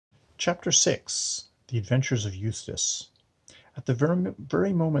Chapter 6 The Adventures of Eustace. At the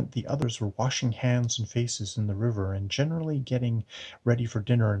very moment the others were washing hands and faces in the river and generally getting ready for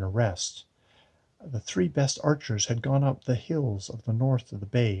dinner and a rest, the three best archers had gone up the hills of the north of the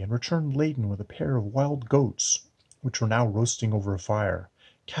bay and returned laden with a pair of wild goats, which were now roasting over a fire.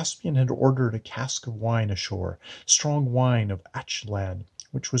 Caspian had ordered a cask of wine ashore, strong wine of Achelan,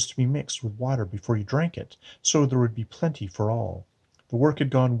 which was to be mixed with water before you drank it, so there would be plenty for all. The work had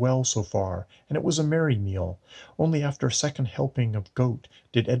gone well so far, and it was a merry meal. Only after a second helping of goat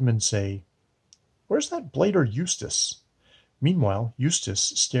did Edmund say, "Where's that blighter Eustace?" Meanwhile Eustace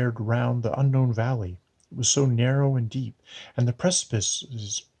stared round the unknown valley. It was so narrow and deep, and the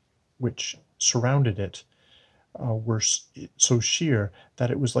precipices which surrounded it were so sheer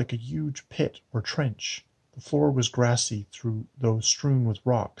that it was like a huge pit or trench. The floor was grassy, though strewn with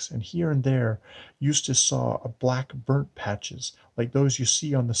rocks, and here and there Eustace saw black burnt patches, like those you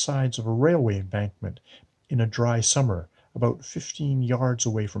see on the sides of a railway embankment in a dry summer. About 15 yards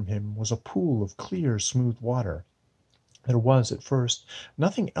away from him was a pool of clear, smooth water. There was, at first,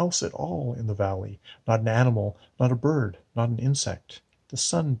 nothing else at all in the valley, not an animal, not a bird, not an insect. The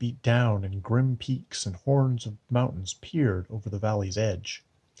sun beat down, and grim peaks and horns of mountains peered over the valley's edge.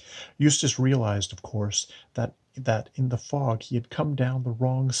 Eustace realized, of course, that in the fog he had come down the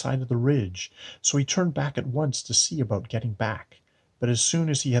wrong side of the ridge, so he turned back at once to see about getting back. But as soon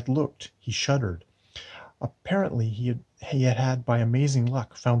as he had looked, he shuddered. Apparently he had by amazing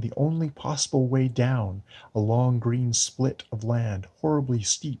luck found the only possible way down, a long green split of land, horribly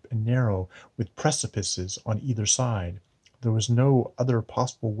steep and narrow, with precipices on either side. There was no other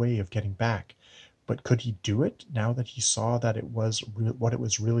possible way of getting back. But could he do it, now that he saw what it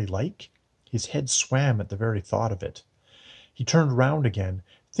was really like? His head swam at the very thought of it. He turned round again,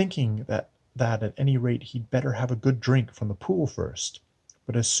 thinking that at any rate he'd better have a good drink from the pool first.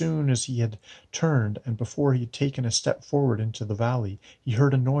 But as soon as he had turned, and before he had taken a step forward into the valley, he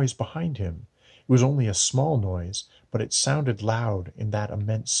heard a noise behind him. It was only a small noise, but it sounded loud in that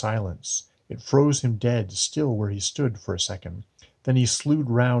immense silence. It froze him dead still where he stood for a second. Then he slewed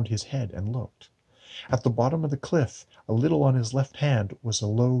round his head and looked. At the bottom of the cliff, a little on his left hand, was a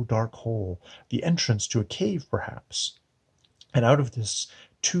low dark hole, the entrance to a cave perhaps. And out of this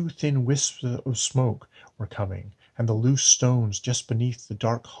 2 thin wisps of smoke were coming, and the loose stones just beneath the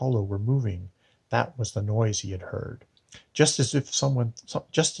dark hollow were moving. That was the noise he had heard, just as if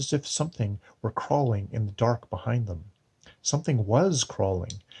something were crawling in the dark behind them. Something was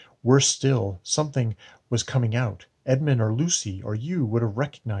crawling. Worse still, something was coming out. Edmund or Lucy or you would have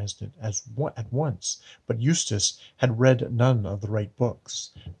recognized it at once, but Eustace had read none of the right books.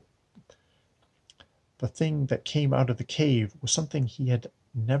 The thing that came out of the cave was something he had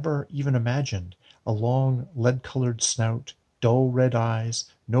never even imagined. A long, lead-colored snout, dull red eyes,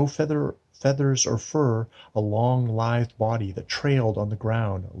 no feathers or fur, a long, lithe body that trailed on the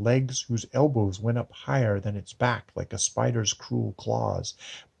ground, legs whose elbows went up higher than its back like a spider's cruel claws,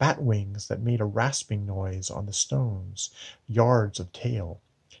 bat wings that made a rasping noise on the stones, yards of tail.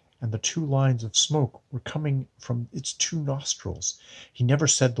 And the 2 lines of smoke were coming from its 2 nostrils. He never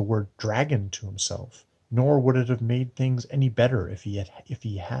said the word dragon to himself, nor would it have made things any better if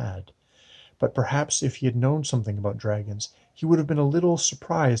he had. But perhaps if he had known something about dragons, he would have been a little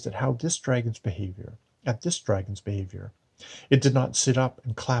surprised at this dragon's behavior. It did not sit up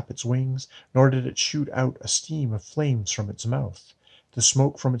and clap its wings, nor did it shoot out a stream of flames from its mouth. The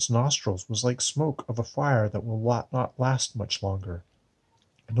smoke from its nostrils was like smoke of a fire that will not last much longer.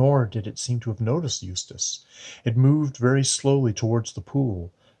 Nor did it seem to have noticed Eustace. It moved very slowly towards the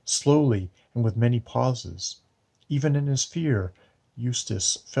pool, slowly and with many pauses. Even in his fear,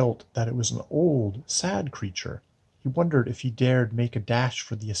 Eustace felt that it was an old, sad creature. He wondered if he dared make a dash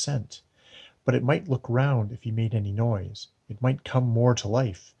for the ascent. But it might look round if he made any noise. It might come more to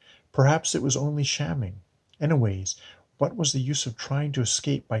life. Perhaps it was only shamming. Anyways, what was the use of trying to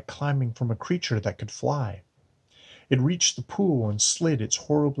escape by climbing from a creature that could fly? It reached the pool and slid its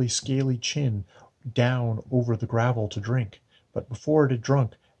horribly scaly chin down over the gravel to drink. But before it had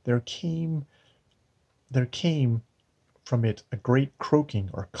drunk, there came from it a great croaking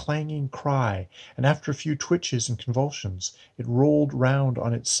or clanging cry, and after a few twitches and convulsions, it rolled round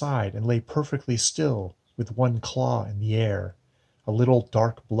on its side and lay perfectly still, with one claw in the air. A little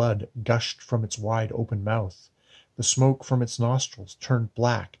dark blood gushed from its wide open mouth. The smoke from its nostrils turned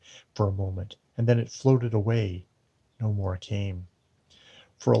black for a moment, and then it floated away. No more came.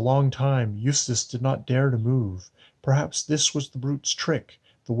 For a long time Eustace did not dare to move. Perhaps this was the brute's trick,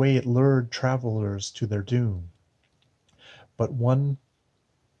 the way it lured travellers to their doom. But one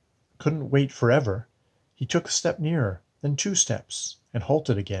couldn't wait forever. He took a step nearer, then 2 steps, and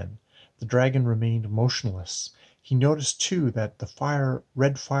halted again. The dragon remained motionless. He noticed too that the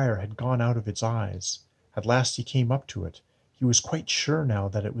red fire had gone out of its eyes. At last he came up to it. He was quite sure now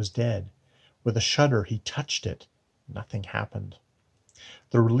that it was dead. With a shudder he touched it. Nothing happened.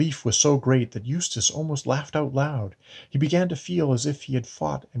 The relief was so great that Eustace almost laughed out loud. He began to feel as if he had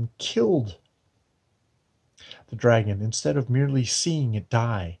fought and killed the dragon instead of merely seeing it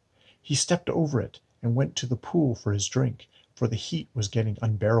die. He stepped over it and went to the pool for his drink, for the heat was getting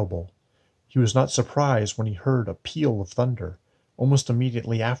unbearable. He was not surprised when he heard a peal of thunder. Almost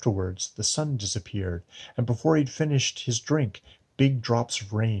immediately afterwards the sun disappeared, and before he'd finished his drink, big drops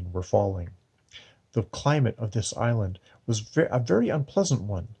of rain were falling. The climate of this island was a very unpleasant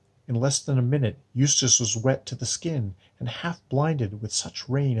one. In less than a minute Eustace was wet to the skin and half blinded with such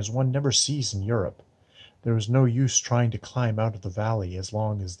rain as one never sees in Europe. There was no use trying to climb out of the valley as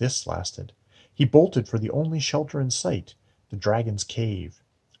long as this lasted. He bolted for the only shelter in sight, the dragon's cave.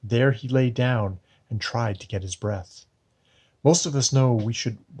 There he lay down and tried to get his breath. Most of us know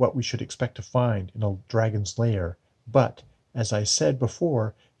what we should expect to find in a dragon's lair, but, as I said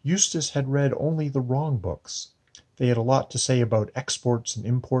before, Eustace had read only the wrong books. They had a lot to say about exports and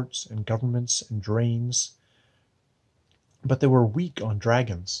imports and governments and drains, but they were weak on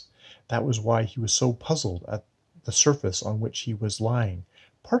dragons. That was why he was so puzzled at the surface on which he was lying.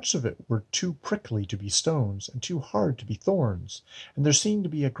 Parts of it were too prickly to be stones and too hard to be thorns, and there seemed to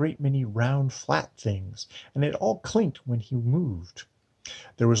be a great many round flat things, and it all clinked when he moved.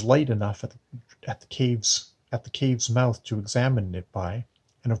 There was light enough at the cave's mouth to examine it by,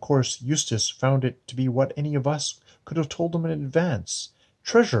 and of course Eustace found it to be what any of us could have told him in advance: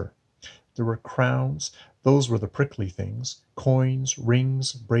 treasure. There were crowns, those were the prickly things, coins,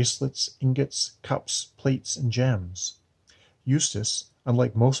 rings, bracelets, ingots, cups, plates, and gems. Eustace,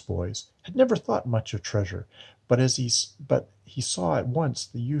 unlike most boys, had never thought much of treasure, but he saw at once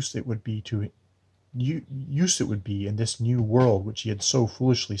the use it would be in this new world which he had so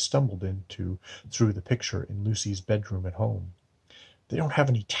foolishly stumbled into through the picture in Lucy's bedroom at home. "They don't have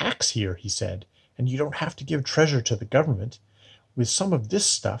any tax here," he said, "and you don't have to give treasure to the government. With some of this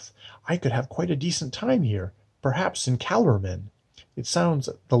stuff I could have quite a decent time here, perhaps in Calormen. It sounds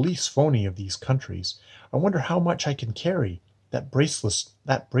the least phony of these countries. I wonder how much I can carry. That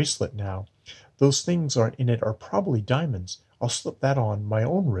bracelet now. Those things in it are probably diamonds. I'll slip that on my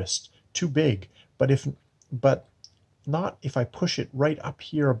own wrist. Too big, but not if I push it right up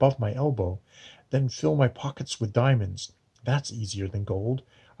here above my elbow. Then fill my pockets with diamonds. That's easier than gold.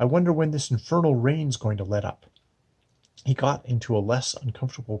 I wonder when this infernal rain's going to let up." He got into a less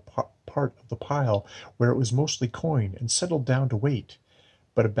uncomfortable part of the pile where it was mostly coin and settled down to wait.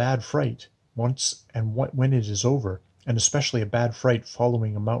 But a bad fright, when it is over, and especially a bad fright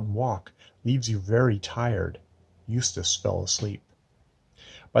following a mountain walk, leaves you very tired. Eustace fell asleep.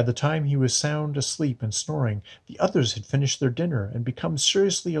 By the time he was sound asleep and snoring, the others had finished their dinner and become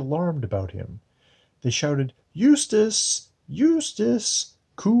seriously alarmed about him. They shouted, "Eustace! Eustace!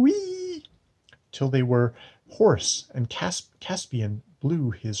 Coo-ee!" till they were hoarse, and Caspian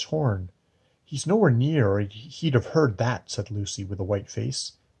blew his horn. "He's nowhere near, or he'd have heard that," said Lucy, with a white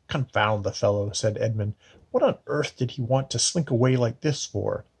face. "Confound the fellow," said Edmund. "What on earth did he want to slink away like this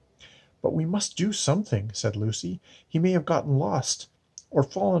for?" "But we must do something," said Lucy. "He may have gotten lost, or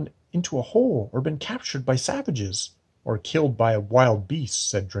fallen into a hole, or been captured by savages." "Or killed by a wild beast,"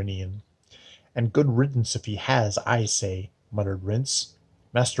 said Drinian. "And good riddance if he has, I say," muttered Rince.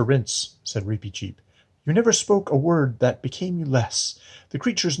 "Master Rince," said Reepicheep, "you never spoke a word that became you less. The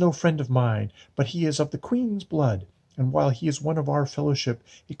creature's no friend of mine, but he is of the Queen's blood, and while he is one of our fellowship,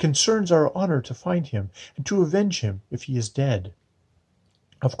 it concerns our honor to find him, and to avenge him if he is dead."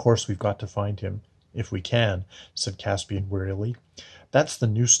 "Of course we've got to find him, if we can," said Caspian wearily. "That's the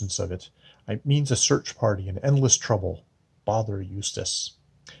nuisance of it. It means a search party and endless trouble. Bother Eustace."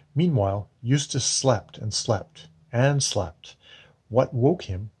 Meanwhile, Eustace slept and slept and slept. What woke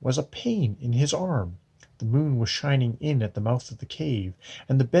him was a pain in his arm. The moon was shining in at the mouth of the cave,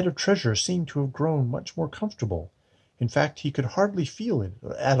 and the bed of treasure seemed to have grown much more comfortable. In fact, he could hardly feel it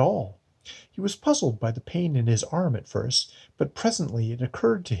at all. He was puzzled by the pain in his arm at first, but presently it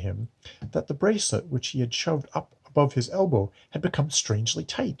occurred to him that the bracelet which he had shoved up above his elbow had become strangely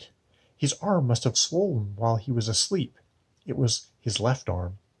tight. His arm must have swollen while he was asleep. It was his left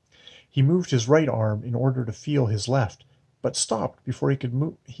arm. He moved his right arm in order to feel his left, but stopped before he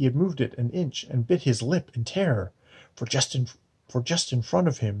had moved it an inch, and bit his lip in terror, for just in front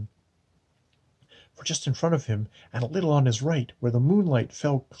of him, and a little on his right, where the moonlight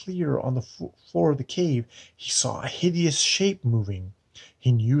fell clear on the floor of the cave, he saw a hideous shape moving.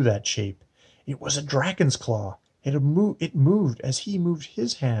 He knew that shape. It was a dragon's claw. It moved as he moved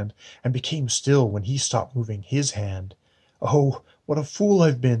his hand, and became still when he stopped moving his hand. "Oh, what a fool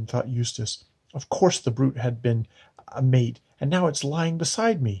I've been," thought Eustace. "Of course the brute had been a mate, and now it's lying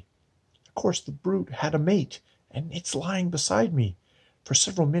beside me. Of course the brute had a mate, and it's lying beside me." For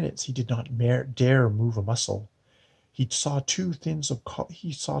several minutes he did not dare move a muscle. He saw two thin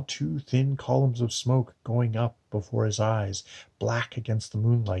columns of smoke going up before his eyes, black against the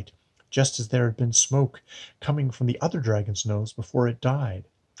moonlight, just as there had been smoke coming from the other dragon's nose before it died.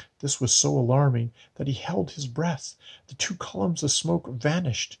 This was so alarming that he held his breath. The two columns of smoke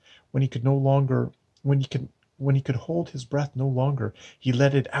vanished. When he could hold his breath no longer, he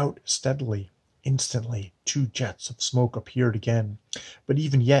let it out steadily. Instantly, two jets of smoke appeared again, but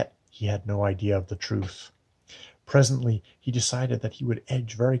even yet he had no idea of the truth. Presently he decided that he would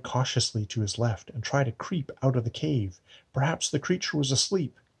edge very cautiously to his left and try to creep out of the cave. Perhaps the creature was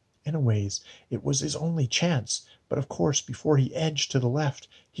asleep. In a ways, it was his only chance, but of course before he edged to the left,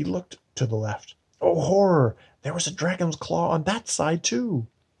 he looked to the left. Oh, horror! There was a dragon's claw on that side too!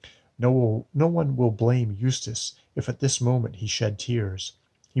 No one will blame Eustace if at this moment he shed tears.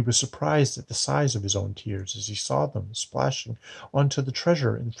 He was surprised at the size of his own tears as he saw them splashing onto the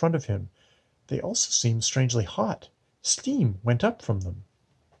treasure in front of him. They also seemed strangely hot. Steam went up from them.